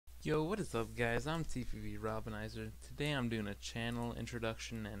Yo, what is up guys? I'm TPV Robinizer. Today I'm doing a channel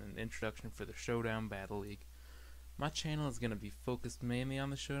introduction and an introduction for the Showdown Battle League. My channel is going to be focused mainly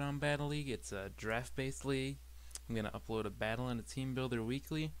on the Showdown Battle League. It's a draft-based league. I'm going to upload a battle and a team builder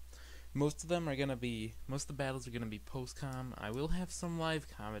weekly. Most of the battles are going to be post-com. I will have some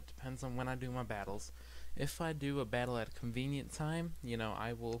live-com. It depends on when I do my battles. If I do a battle at a convenient time,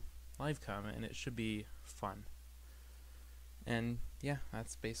 I will live-com it and it should be fun. And yeah,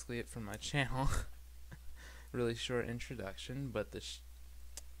 that's basically it from my channel. Really short introduction, but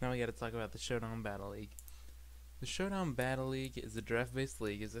now we gotta talk about the Showdown Battle League. The Showdown Battle League is a draft-based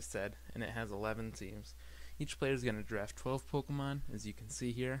league, as I said, and it has 11 teams. Each player is gonna draft 12 Pokemon, as you can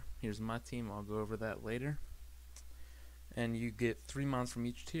see here. Here's my team, I'll go over that later. And you get 3 mons from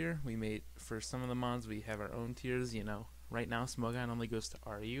each tier. For some of the mons, we have our own tiers, Right now, Smogon only goes to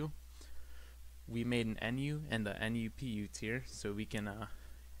RU. We made an NU and a NUPU tier, so we can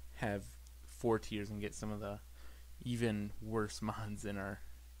have 4 tiers and get some of the even worse mons in our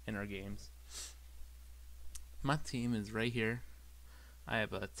games. My team is right here. I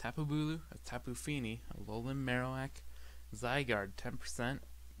have a Tapu Bulu, a Tapu Fini, a Alolan Marowak, Zygarde 10%,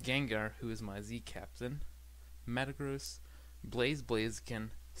 Gengar, who is my Z captain, Metagross,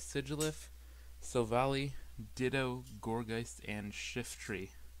 Blaziken, Sigilyph, Silvally, Ditto, Gourgeist, and Shiftry.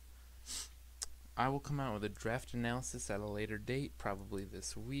 I will come out with a draft analysis at a later date, probably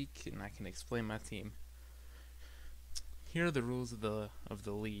this week, and I can explain my team. Here are the rules of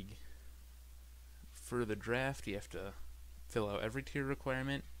the league. For the draft, you have to fill out every tier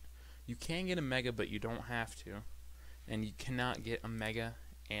requirement. You can get a Mega, but you don't have to. And you cannot get a Mega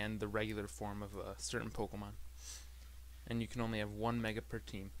and the regular form of a certain Pokemon. And you can only have 1 Mega per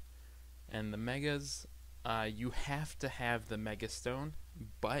team. And the Megas, you have to have the Mega Stone,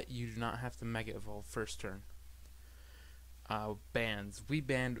 but you do not have to Mega Evolve first turn. Bans. We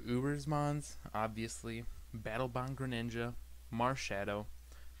banned Uber's Mons, obviously, Battle Bond Greninja, Marshadow,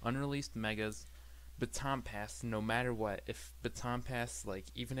 Unreleased Megas, Baton Pass, no matter what. If Baton Pass,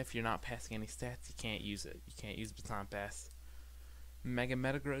 even if you're not passing any stats, you can't use it. You can't use Baton Pass. Mega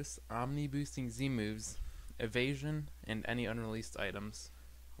Metagross, Omni Boosting Z moves, Evasion, and any unreleased items,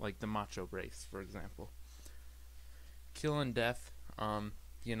 like the Macho Brace, for example. Kill and Death,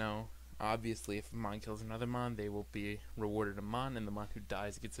 obviously if a Mon kills another Mon, they will be rewarded a Mon, and the Mon who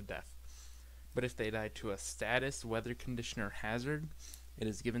dies gets a Death. But if they die to a status, weather condition, or hazard, it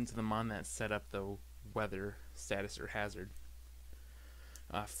is given to the Mon that set up the weather, status, or hazard.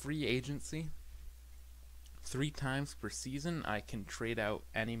 Free agency. 3 times per season, I can trade out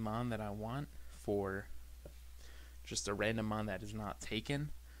any Mon that I want for just a random Mon that is not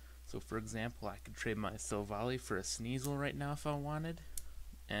taken. So for example, I could trade my Silvally for a Sneasel right now if I wanted.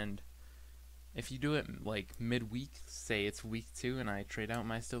 And if you do it midweek, say it's week 2 and I trade out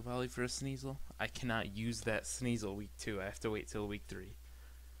my Silvally for a Sneasel, I cannot use that Sneasel week 2. I have to wait till week 3.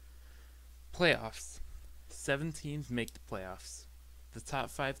 Playoffs. 7 teams make the playoffs. The top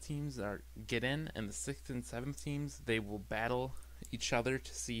 5 teams get in, and the 6th and 7th teams, they will battle each other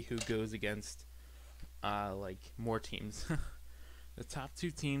to see who goes against more teams. The top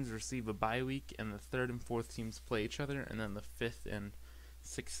 2 teams receive a bye week, and the 3rd and 4th teams play each other, and then the 5th and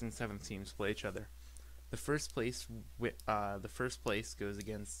 6th and 7th teams play each other. The first place goes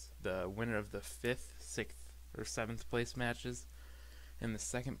against the winner of the 5th, 6th, or 7th place matches, and the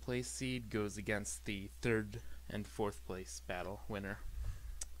 2nd place seed goes against the 3rd and 4th place battle winner.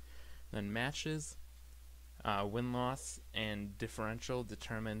 Then matches, win-loss, and differential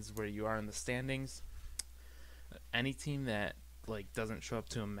determines where you are in the standings. Any team that doesn't show up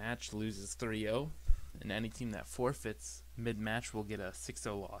to a match loses 3-0, and any team that forfeits mid-match will get a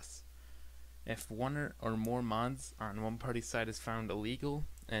 6-0 loss. If one or more Mons on one party's side is found illegal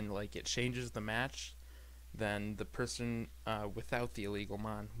and it changes the match, then the person without the illegal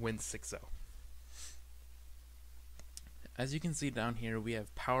Mon wins 6-0. As you can see down here, we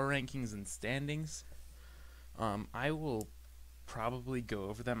have power rankings and standings. I will probably go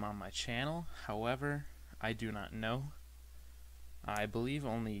over them on my channel, however, I do not know. I believe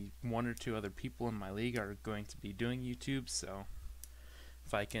only 1 or 2 other people in my league are going to be doing YouTube, so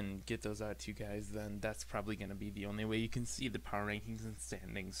if I can get those out to you guys, then that's probably going to be the only way you can see the power rankings and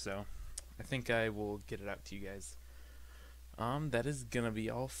standings, so I think I will get it out to you guys. That is going to be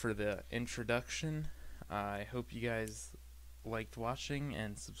all for the introduction. I hope you guys liked watching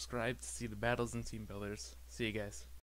and subscribe to see the battles and team builders. See you guys.